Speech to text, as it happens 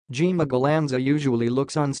Jema Galanza usually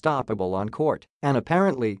looks unstoppable on court, and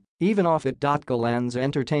apparently, even off it. Galanza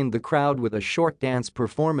entertained the crowd with a short dance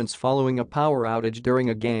performance following a power outage during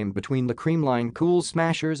a game between the Creamline Cool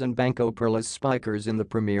Smashers and BanKo Perlas Spikers in the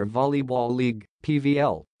Premier Volleyball League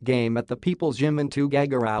 (PVL) game at the People's Gym in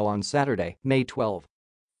Tuguegarao on Saturday, May 12.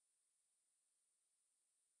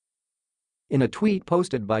 In a tweet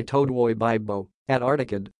posted by Totoy Bibo at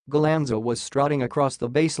Articade, Galanza was strutting across the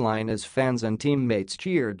baseline as fans and teammates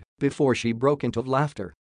cheered before she broke into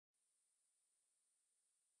laughter.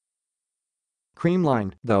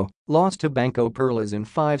 Creamline, though, lost to BanKo Perlas in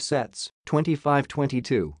 5 sets,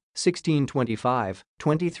 25-22, 16-25,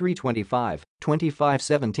 23-25,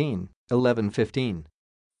 25-17, 11-15.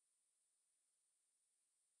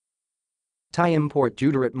 Thai import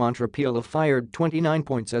Jutarat Montripila fired 29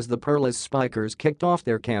 points as the Perlas Spikers kicked off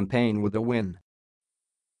their campaign with a win.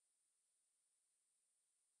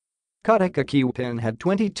 Kuttika Kaewpin had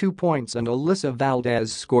 22 points and Alyssa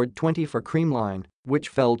Valdez scored 20 for Creamline, which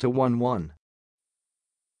fell to 1-1.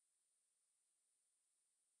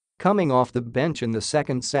 Coming off the bench in the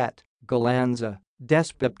second set, Galanza,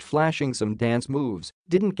 despipte flashing some dance moves,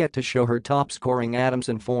 didn't get to show her top-scoring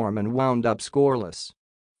Adamson form and wound up scoreless.